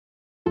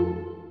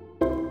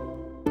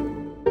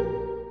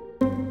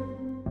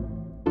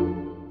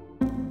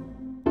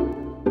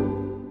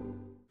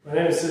My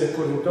name is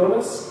Curdin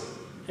Tones,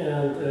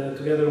 and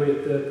together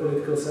with the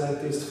political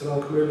scientist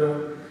Frank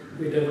Müller,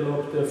 we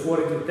developed the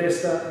fuori di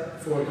testa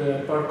for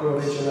the Parco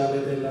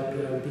Regionale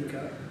dell'Appia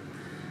Antica.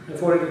 The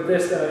fuori di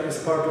testa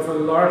is part of a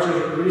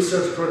larger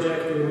research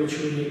project in which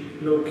we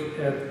look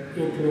at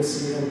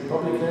intimacy and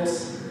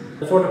publicness.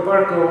 For the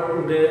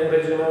Parco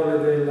Regionale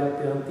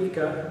dell'Appia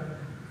Antica,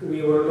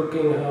 we were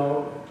looking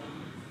how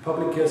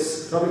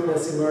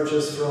publicness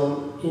emerges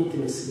from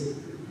intimacy.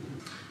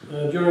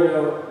 During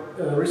our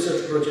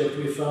research project,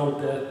 we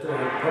found that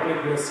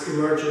publicness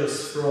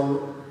emerges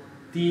from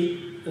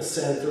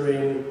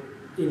de-centering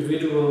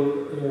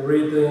individual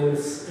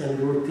rhythms and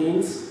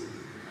routines.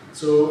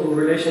 So in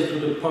relation to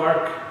the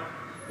park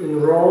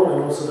in Rome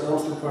and also the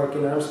Amstel Park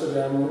in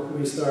Amsterdam,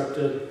 we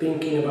started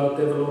thinking about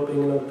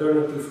developing an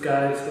alternative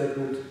guide that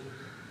would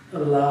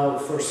allow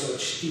for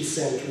such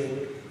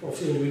de-centering of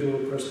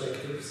individual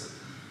perspectives.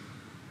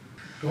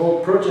 The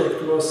whole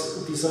project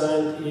was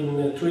designed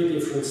in 3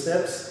 different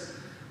steps.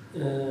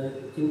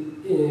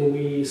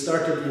 We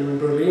started in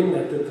Berlin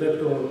at the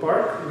Treptower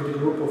Park with a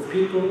group of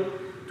people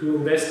to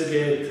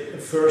investigate a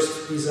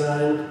first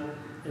design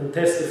and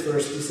test the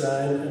first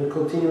design and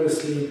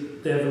continuously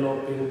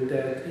developing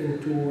that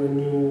into a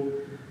new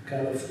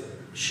kind of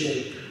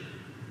shape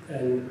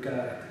and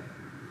guide.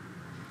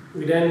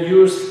 We then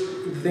used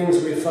the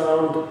things we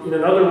found in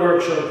another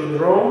workshop in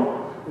Rome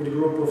with a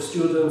group of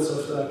students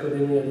of the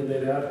Accademia di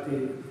Belle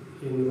Arti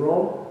in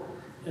Rome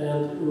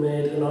and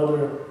made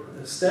another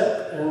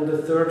step, and the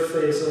third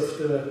phase of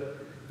the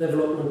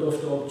development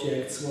of the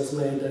objects was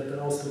made at the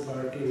Amstel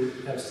Park in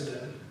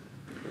Amsterdam.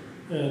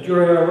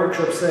 During our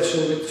workshop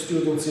session with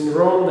students in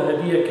Rome, the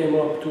idea came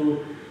up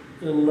to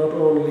not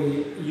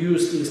only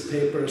use these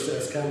papers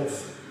as kind of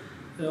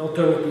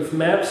alternative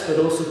maps, but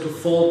also to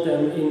fold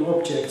them in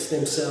objects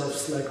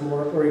themselves, like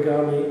more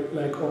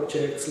origami-like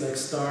objects like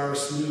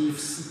stars,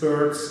 leaves,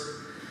 birds,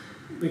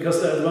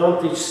 because the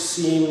advantage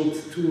seemed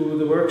to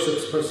the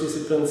workshop's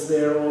participants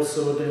there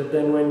also that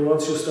then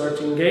once you start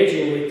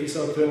engaging with this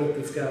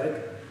alternative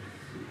guide,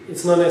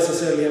 it's not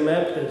necessarily a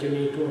map that you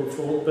need to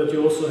unfold, but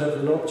you also have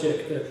an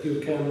object that you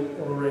can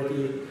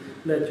already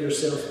let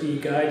yourself be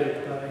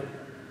guided by.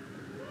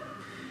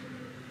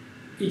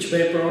 Each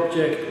paper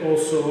object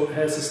also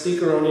has a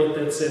sticker on it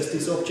that says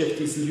this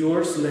object is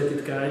yours, let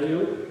it guide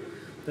you.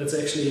 That's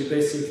actually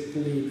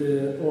basically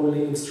the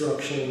only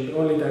instruction, the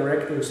only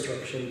direct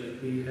instruction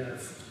that we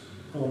have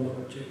on the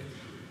object.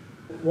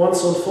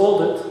 Once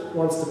unfolded,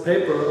 once the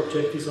paper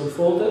object is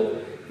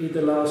unfolded, it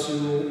allows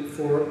you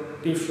for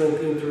different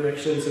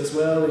interactions as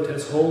well. It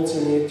has holes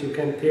in it, you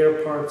can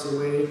tear parts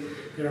away,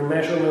 there are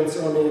measurements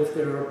on it,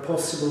 there are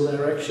possible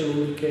direction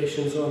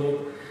indications on it,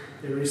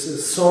 there is a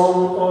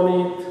song on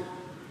it,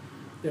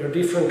 there are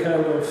different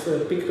kind of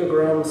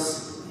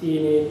pictograms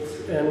in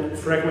it and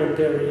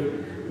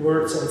fragmentary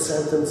words and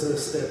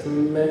sentences that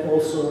may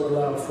also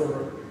allow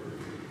for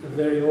a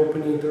very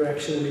open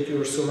interaction with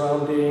your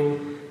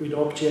surrounding, with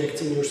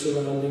objects in your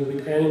surrounding,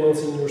 with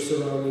animals in your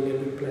surrounding,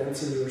 and with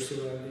plants in your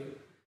surrounding.